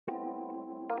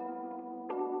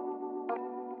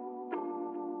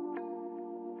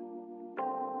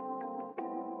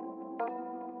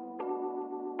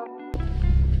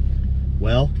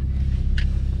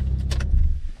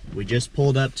We just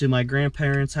pulled up to my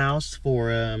grandparents' house for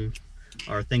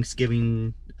our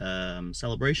Thanksgiving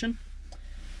celebration.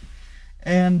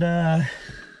 And I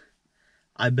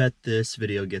bet this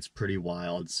video gets pretty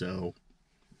wild, so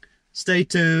stay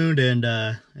tuned and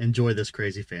enjoy this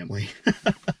crazy family.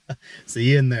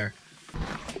 See you in there.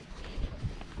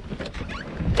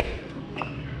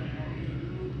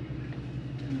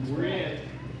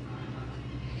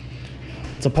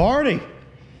 It's a party.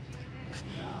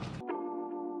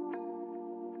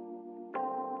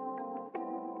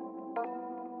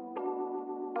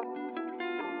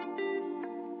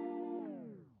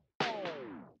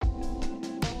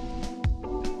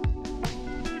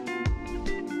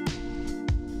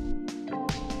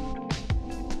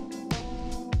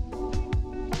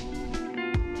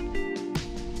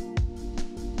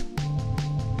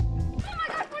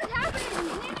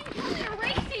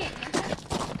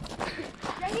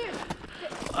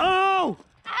 Oh!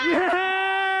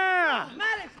 Yeah!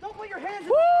 Maddox, don't put your hands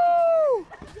in Woo!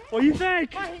 What do you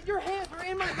think? your hands are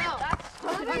in my mouth. That's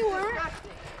No, they weren't.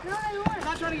 No, they weren't. I'm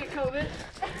not trying to get COVID.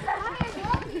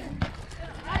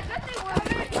 I bet they were.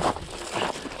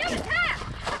 Give it, Pat!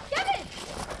 Give it!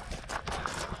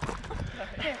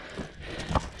 There.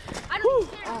 I don't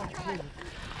care.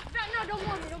 No, don't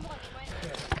want me, don't want me.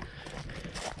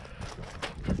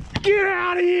 Get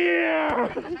out of here!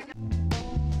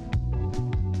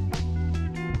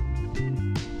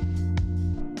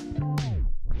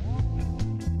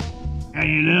 How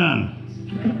you doing?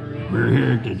 We're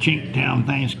here at the Chinktown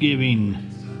Thanksgiving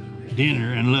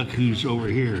dinner, and look who's over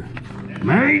here.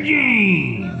 Mary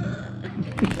Jane!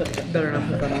 Better not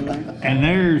put that on there. And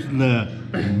there's the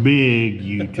big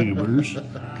YouTubers.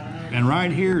 And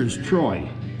right here is Troy.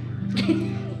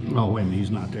 Oh, wait a minute,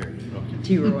 he's not there. Okay.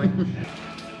 T-Roy.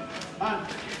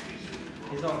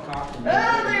 He's all cocked. Oh,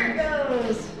 there it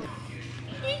goes!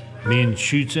 Me and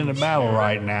Shoot's in a battle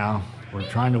right now. We're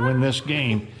trying to win this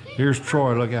game. Here's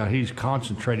Troy, look out, he's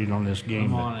concentrating on this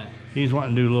game. I'm on it. He's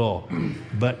wanting to do a little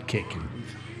butt kicking.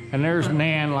 And there's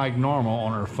Nan like normal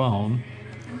on her phone,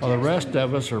 while the rest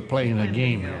of us are playing a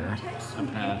game here. I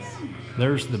pass.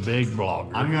 There's the big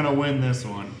blogger. I'm gonna win this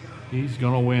one. He's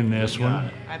gonna win this one.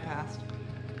 I passed.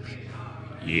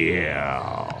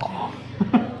 Yeah.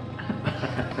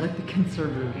 Like the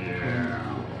conservative.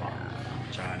 Yeah.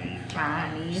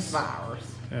 Chinese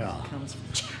virus. Yeah. Comes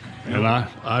from China. And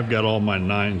I've got all my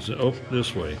 9s, oh,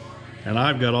 this way. And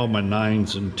I've got all my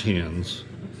 9s and 10s.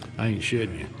 I ain't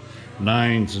shitting you.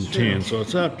 9s and 10s, so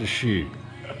it's up to Shoot.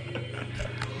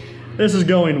 This is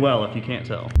going well, if you can't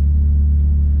tell.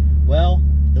 Well,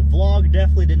 the vlog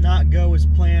definitely did not go as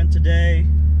planned today.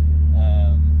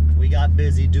 We got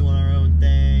busy doing our own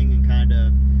thing and kind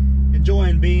of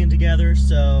enjoying being together,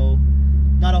 so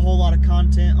not a whole lot of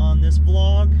content on this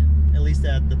vlog, at least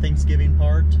at the Thanksgiving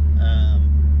part.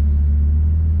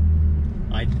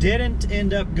 I didn't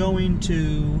end up going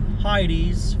to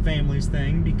Heidi's family's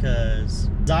thing because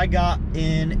I got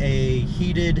in a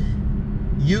heated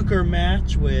euchre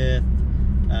match with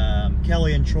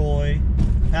Kelly and Troy.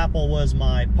 Apple was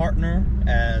my partner,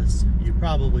 as you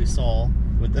probably saw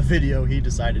with the video he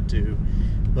decided to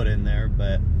put in there,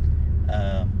 but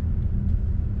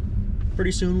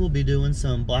pretty soon we'll be doing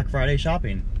some Black Friday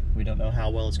shopping. We don't know how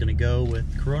well it's going to go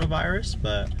with coronavirus,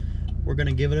 but we're going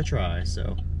to give it a try,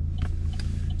 so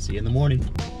see you in the morning.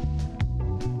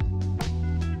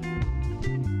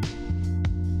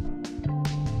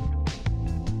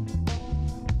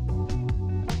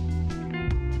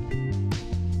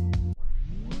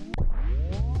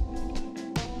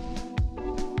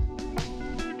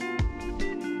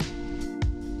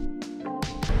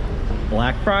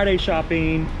 Black Friday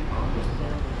shopping.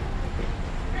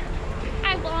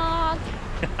 Hi, vlog.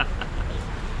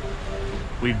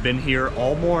 We've been here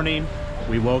all morning.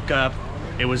 We woke up.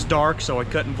 It was dark, so I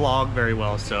couldn't vlog very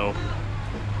well,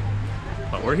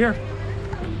 but we're here.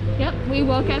 Yep, we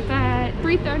woke up at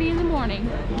 3:30 in the morning.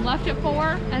 Left at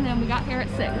 4, and then we got here at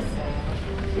 6.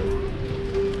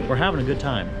 We're having a good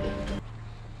time.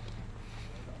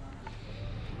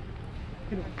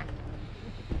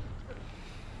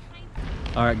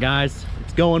 All right, guys,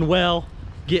 it's going well.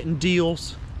 Getting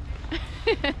deals.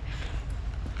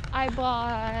 I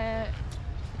bought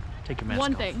Take your mask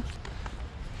one off. thing.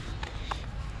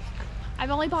 I've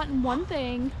only bought one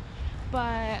thing,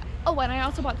 but oh, and I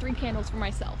also bought 3 candles for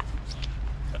myself.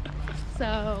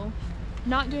 So,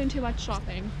 not doing too much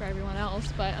shopping for everyone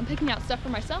else, but I'm picking out stuff for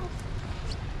myself.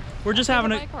 We're just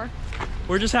having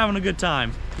a good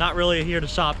time. Not really here to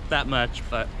shop that much,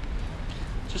 but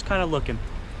just kind of looking.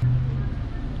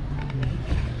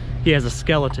 He has a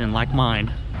skeleton like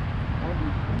mine.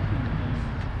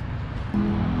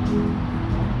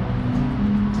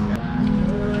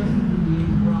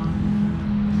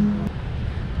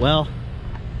 Well,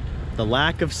 the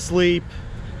lack of sleep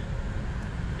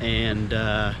and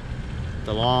the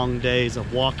long days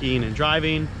of walking and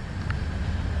driving,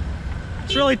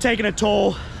 it's really taking a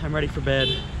toll. I'm ready for bed.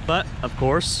 But, of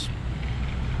course,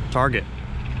 Target.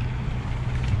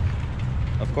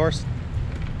 Of course.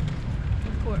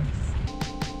 Of course.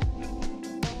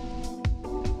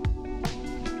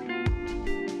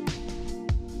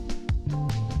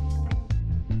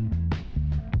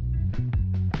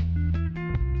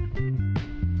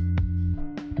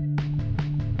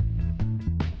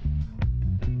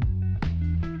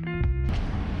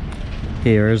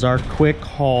 Here is our quick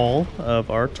haul of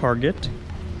our Target.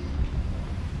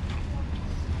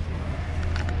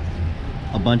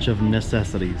 A bunch of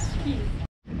necessities.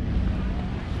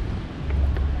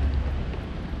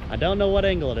 I don't know what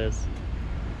angle it is.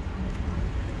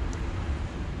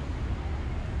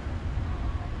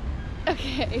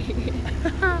 Okay.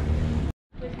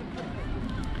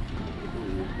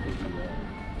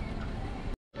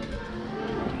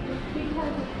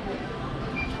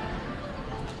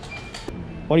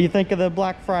 What do you think of the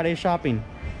Black Friday shopping?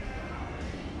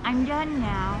 I'm done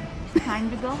now. It's time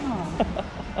to go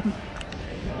home.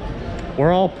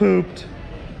 We're all pooped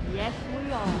Yes, we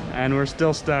are. and we're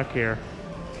still stuck here.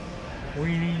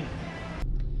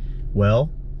 Well,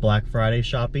 Black Friday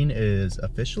shopping is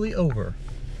officially over,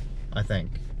 I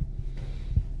think.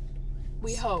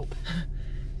 We hope.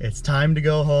 It's time to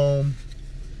go home.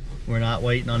 We're not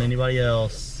waiting on anybody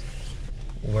else.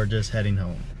 We're just heading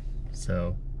home.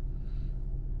 So,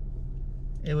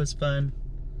 it was fun.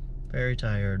 Very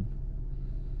tired.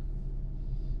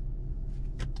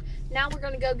 Now we're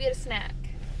gonna go get a snack.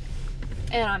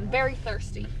 And I'm very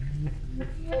thirsty.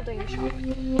 Full day of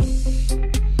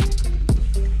shopping.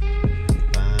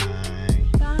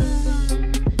 Bye.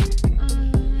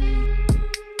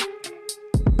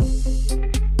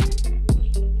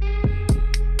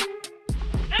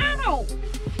 Ow!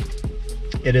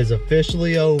 It is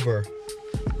officially over.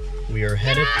 We are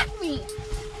headed. Me.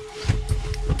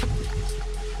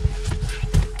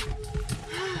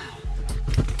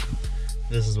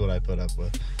 This is what I put up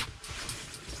with.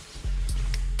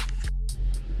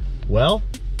 Well,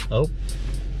 oh,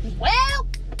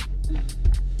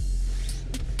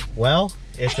 well,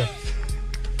 it's a.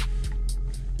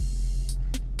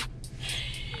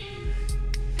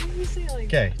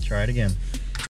 Okay, try it again.